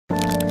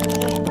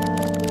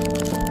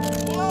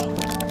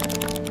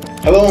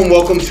Hello and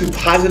welcome to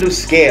Positive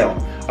Scale,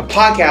 a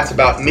podcast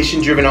about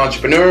mission-driven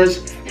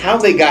entrepreneurs, how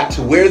they got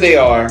to where they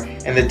are,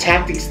 and the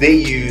tactics they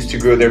use to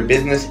grow their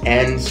business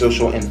and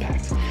social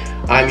impact.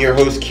 I'm your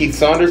host, Keith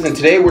Saunders, and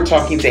today we're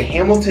talking to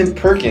Hamilton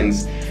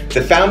Perkins,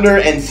 the founder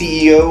and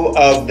CEO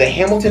of the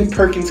Hamilton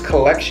Perkins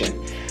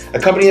Collection, a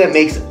company that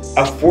makes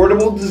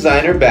affordable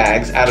designer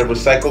bags out of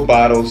recycled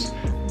bottles,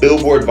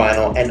 billboard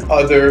vinyl, and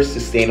other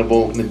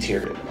sustainable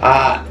material.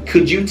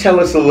 Could you tell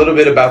us a little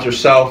bit about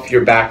yourself,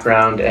 your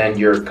background, and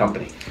your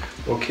company?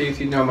 Well, Keith,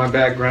 you know my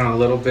background a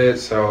little bit,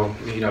 so,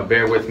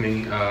 bear with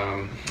me.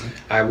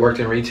 I worked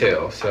in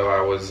retail, so I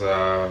was,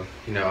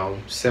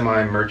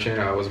 semi-merchant.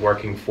 I was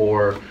working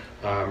for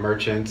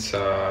merchants.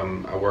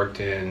 I worked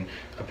in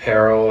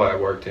apparel. I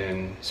worked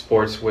in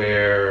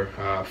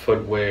sportswear,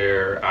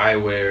 footwear,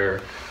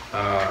 eyewear,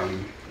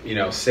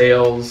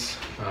 sales,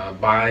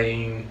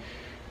 buying.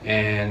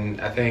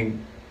 And I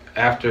think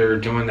after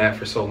doing that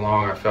for so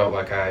long, I felt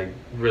like I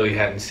really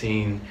hadn't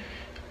seen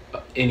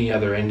any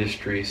other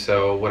industry.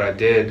 So what I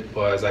did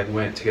was I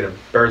went to get a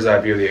bird's eye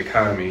view of the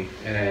economy,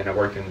 and I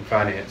worked in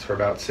finance for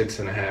about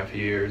 6.5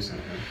 years.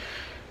 Mm-hmm.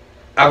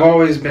 I've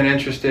always been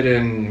interested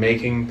in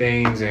making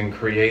things and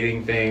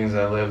creating things.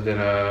 I lived in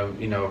a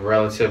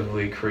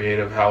relatively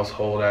creative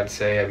household, I'd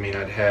say. I mean,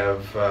 I'd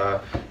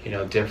have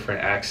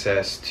different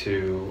access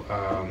to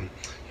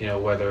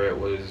whether it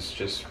was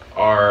just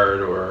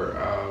art or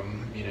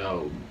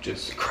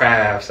just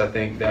crafts. I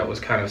think that was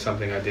kind of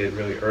something I did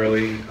really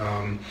early.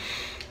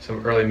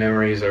 Some early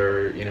memories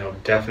are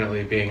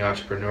definitely being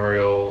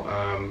entrepreneurial,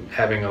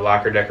 having a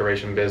locker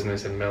decoration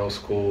business in middle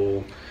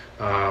school.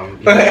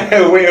 Wait.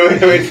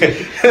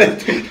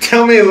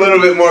 Tell me a little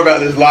bit more about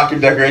this locker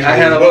decoration. I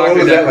had a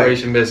locker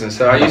decoration business.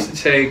 So I used to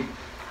take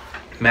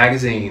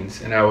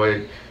magazines and I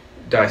would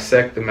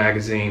dissect the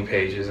magazine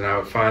pages and I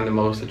would find the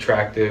most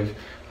attractive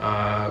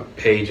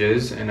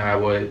pages and I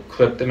would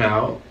clip them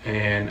out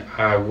and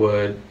I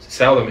would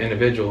sell them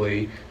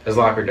individually as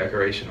locker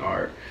decoration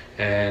art.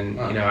 And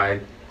I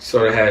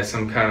sort of had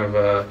some kind of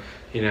a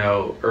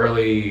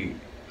early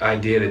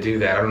idea to do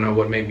that. I don't know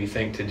what made me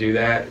think to do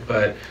that,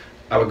 but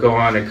I would go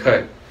on to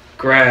cut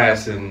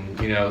grass and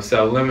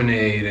sell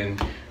lemonade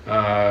and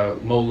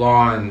mow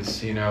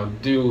lawns,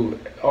 do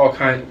all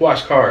kinds,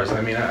 wash cars.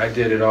 I mean, I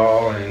did it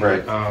all, and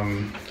right.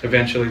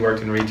 Eventually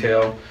worked in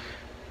retail.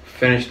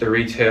 Finished the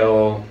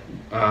retail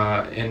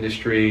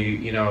industry,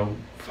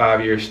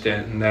 5-year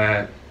stint in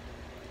that,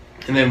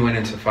 and then went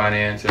into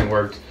finance and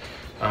worked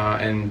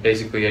and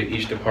basically at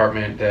each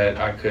department that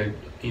I could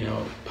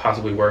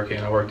possibly work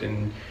in. I worked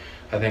in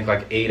I think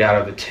like 8 out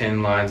of the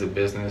 10 lines of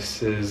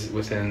businesses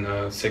within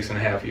a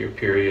 6.5 year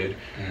period.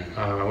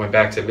 I went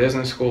back to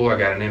business school. I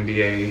got an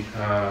MBA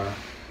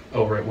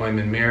over at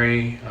William &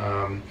 Mary,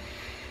 and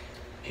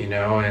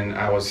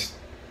I was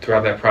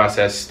throughout that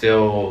process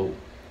still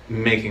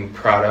making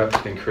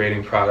product and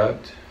creating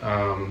product,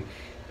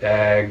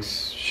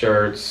 bags,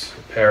 shirts,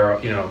 apparel,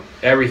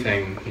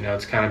 everything.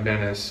 It's kind of been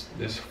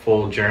this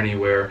full journey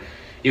where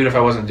even if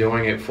I wasn't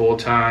doing it full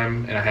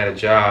time and I had a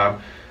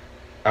job,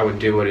 I would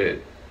do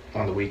it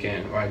on the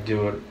weekend or I'd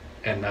do it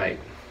at night.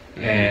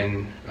 Mm-hmm.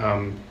 And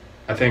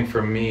I think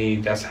for me,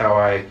 that's how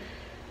I,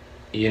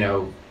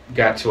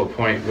 got to a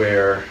point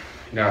where,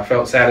 I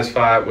felt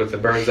satisfied with the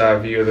bird's eye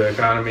view of the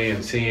economy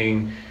and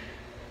seeing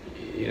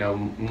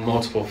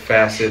multiple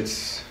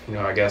facets,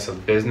 I guess,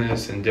 of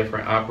business and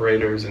different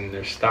operators and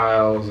their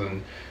styles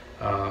and,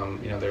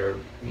 their,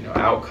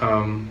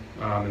 outcome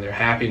and their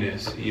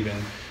happiness even.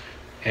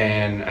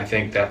 And I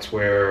think that's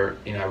where,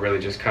 I really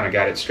just kind of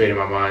got it straight in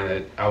my mind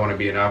that I want to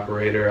be an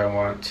operator. I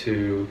want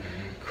to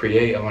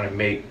create, I want to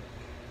make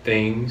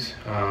things.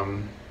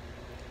 And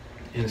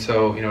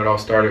so, it all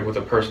started with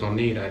a personal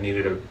need. I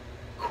needed a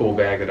cool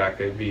bag that I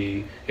could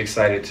be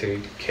excited to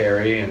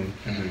carry and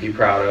be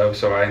proud of.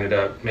 So I ended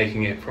up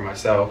making it for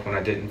myself when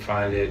I didn't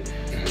find it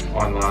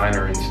online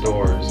or in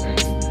stores. And